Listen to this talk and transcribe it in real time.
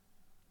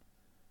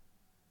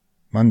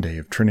Monday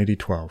of Trinity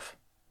 12.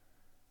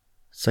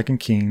 2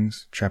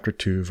 Kings chapter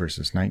 2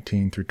 verses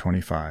 19 through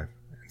 25,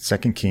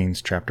 and 2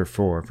 Kings chapter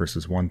 4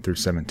 verses 1 through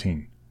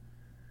 17.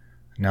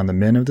 Now the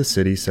men of the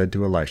city said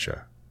to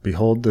Elisha,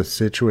 Behold, the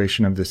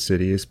situation of this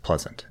city is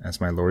pleasant, as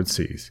my Lord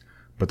sees,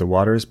 but the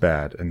water is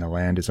bad, and the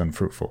land is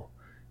unfruitful.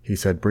 He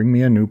said, Bring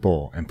me a new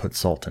bowl, and put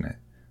salt in it.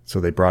 So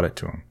they brought it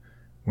to him.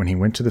 When he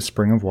went to the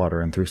spring of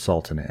water and threw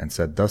salt in it, and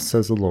said, Thus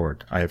says the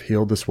Lord, I have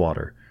healed this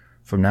water.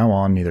 From now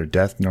on neither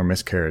death nor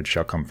miscarriage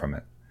shall come from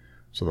it.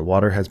 So the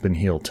water has been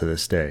healed to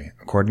this day,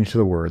 according to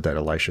the word that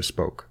Elisha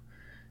spoke.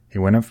 He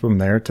went up from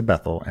there to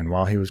Bethel, and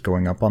while he was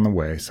going up on the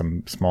way,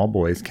 some small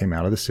boys came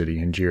out of the city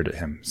and jeered at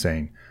him,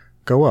 saying,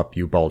 Go up,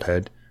 you bald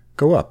head!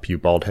 Go up, you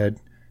bald head!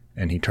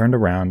 And he turned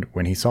around.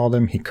 When he saw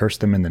them, he cursed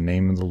them in the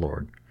name of the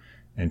Lord.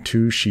 And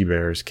 2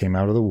 she-bears came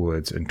out of the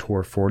woods and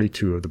tore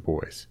 42 of the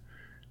boys.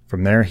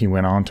 From there he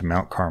went on to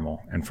Mount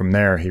Carmel, and from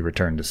there he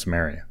returned to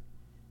Samaria.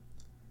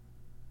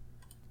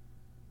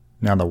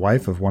 Now the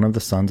wife of one of the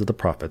sons of the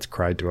prophets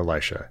cried to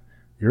Elisha,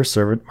 Your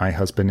servant my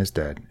husband is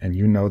dead, and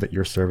you know that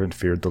your servant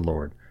feared the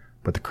Lord,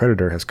 but the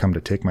creditor has come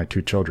to take my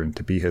 2 children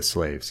to be his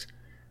slaves.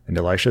 And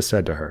Elisha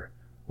said to her,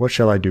 What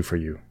shall I do for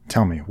you?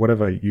 Tell me, what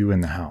have you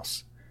in the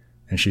house?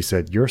 And she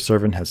said, Your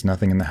servant has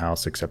nothing in the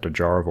house except a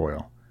jar of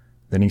oil.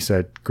 Then he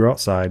said, Go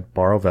outside,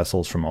 borrow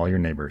vessels from all your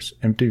neighbors,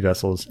 empty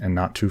vessels and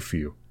not too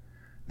few.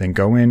 Then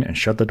go in and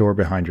shut the door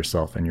behind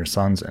yourself and your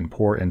sons and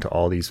pour into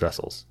all these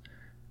vessels.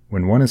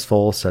 When one is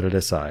full, set it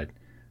aside.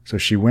 So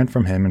she went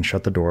from him and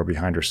shut the door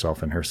behind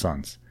herself and her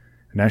sons.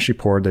 And as she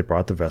poured, they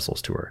brought the vessels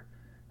to her.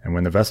 And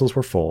when the vessels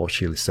were full,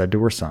 she said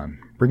to her son,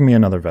 Bring me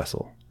another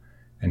vessel.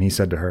 And he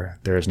said to her,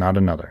 There is not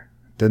another.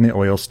 Then the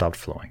oil stopped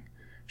flowing.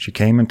 She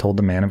came and told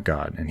the man of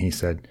God, and he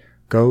said,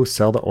 Go,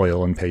 sell the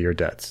oil and pay your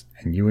debts,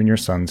 and you and your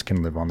sons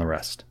can live on the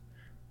rest.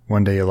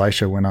 One day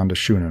Elisha went on to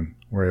Shunem,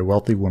 where a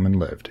wealthy woman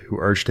lived, who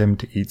urged him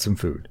to eat some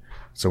food.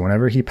 So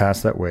whenever he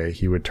passed that way,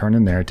 he would turn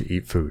in there to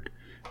eat food.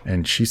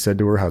 And she said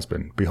to her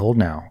husband, Behold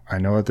now, I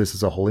know that this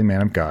is a holy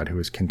man of God who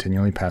is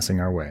continually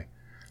passing our way.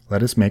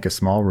 Let us make a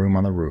small room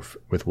on the roof,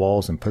 with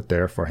walls, and put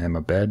there for him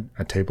a bed,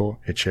 a table,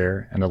 a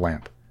chair, and a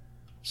lamp,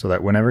 so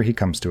that whenever he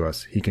comes to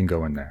us, he can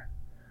go in there.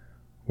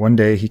 One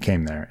day he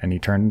came there, and he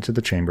turned into the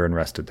chamber and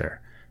rested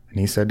there. And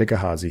he said to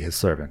Gehazi his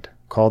servant,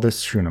 Call this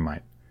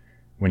Shunammite.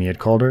 When he had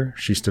called her,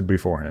 she stood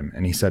before him,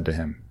 and he said to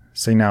him,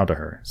 Say now to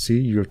her,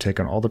 See, you have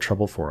taken all the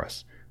trouble for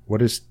us.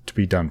 What is to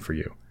be done for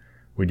you?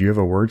 Would you have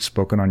a word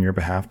spoken on your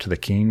behalf to the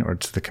king or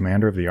to the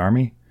commander of the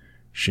army?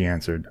 She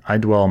answered, I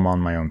dwell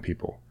among my own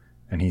people.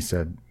 And he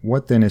said,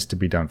 What then is to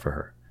be done for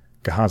her?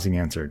 Gehazi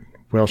answered,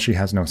 Well, she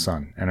has no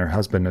son, and her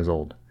husband is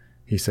old.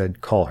 He said,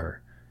 Call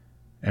her.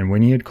 And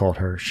when he had called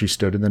her, she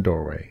stood in the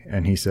doorway.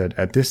 And he said,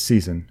 At this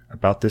season,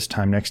 about this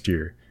time next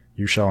year,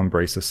 you shall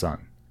embrace a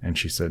son. And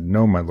she said,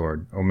 No, my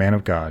lord, O man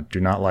of God, do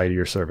not lie to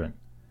your servant.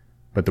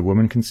 But the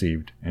woman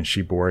conceived, and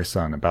she bore a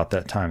son about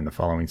that time the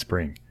following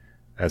spring,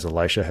 as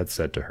Elisha had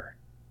said to her.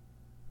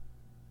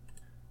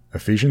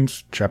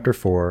 Ephesians chapter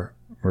 4,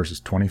 verses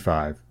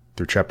 25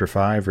 through chapter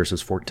 5,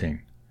 verses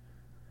 14.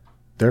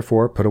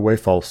 Therefore put away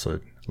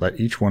falsehood. Let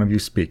each one of you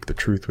speak the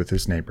truth with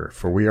his neighbor,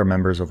 for we are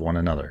members of one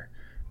another.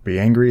 Be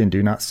angry and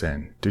do not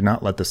sin. Do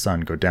not let the sun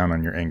go down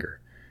on your anger,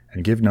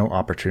 and give no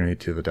opportunity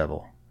to the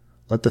devil.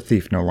 Let the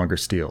thief no longer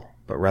steal,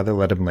 but rather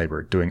let him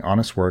labor, doing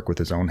honest work with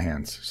his own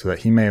hands, so that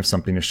he may have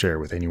something to share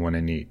with anyone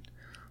in need.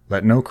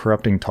 Let no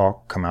corrupting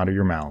talk come out of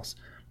your mouths,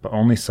 but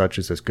only such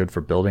as is good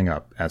for building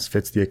up, as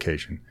fits the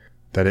occasion,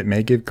 that it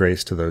may give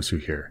grace to those who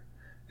hear.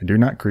 And do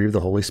not grieve the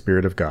Holy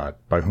Spirit of God,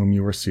 by whom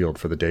you were sealed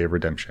for the day of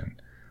redemption.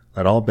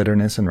 Let all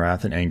bitterness and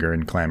wrath and anger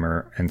and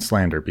clamor and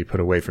slander be put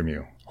away from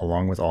you,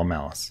 along with all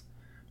malice.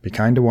 Be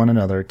kind to one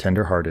another,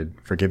 tender-hearted,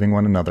 forgiving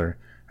one another,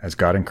 as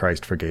God in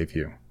Christ forgave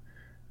you.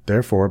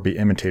 Therefore be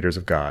imitators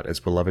of God as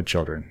beloved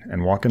children,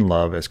 and walk in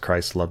love as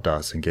Christ loved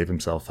us and gave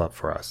himself up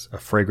for us, a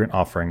fragrant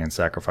offering and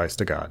sacrifice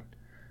to God.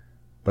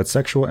 But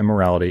sexual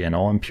immorality and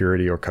all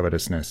impurity or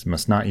covetousness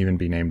must not even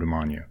be named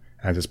among you,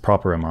 as is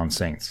proper among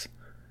saints.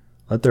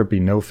 Let there be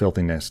no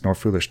filthiness, nor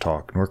foolish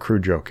talk, nor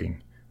crude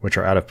joking, which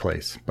are out of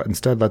place, but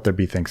instead let there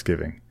be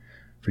thanksgiving.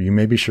 For you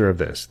may be sure of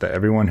this, that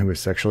everyone who is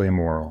sexually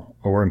immoral,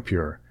 or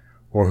impure,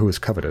 or who is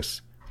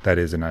covetous, that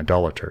is, an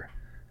idolater,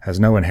 has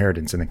no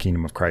inheritance in the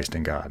kingdom of Christ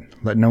and God.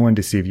 Let no one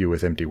deceive you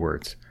with empty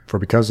words, for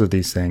because of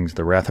these things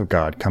the wrath of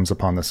God comes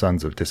upon the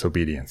sons of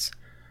disobedience.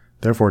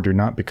 Therefore do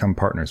not become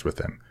partners with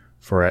them,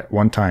 for at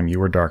one time you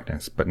were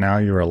darkness, but now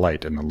you are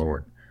light in the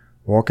Lord.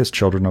 Walk as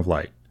children of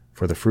light,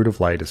 for the fruit of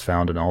light is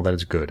found in all that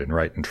is good and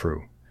right and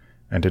true,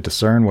 and to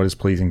discern what is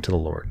pleasing to the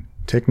Lord.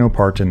 Take no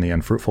part in the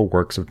unfruitful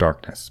works of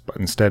darkness, but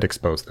instead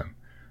expose them.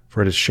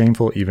 For it is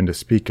shameful even to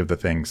speak of the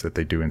things that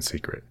they do in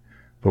secret.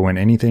 But when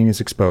anything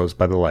is exposed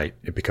by the light,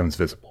 it becomes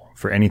visible.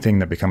 For anything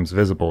that becomes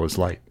visible is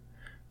light.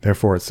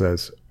 Therefore it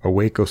says,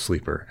 Awake, O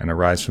sleeper, and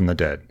arise from the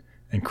dead,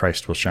 and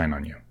Christ will shine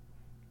on you.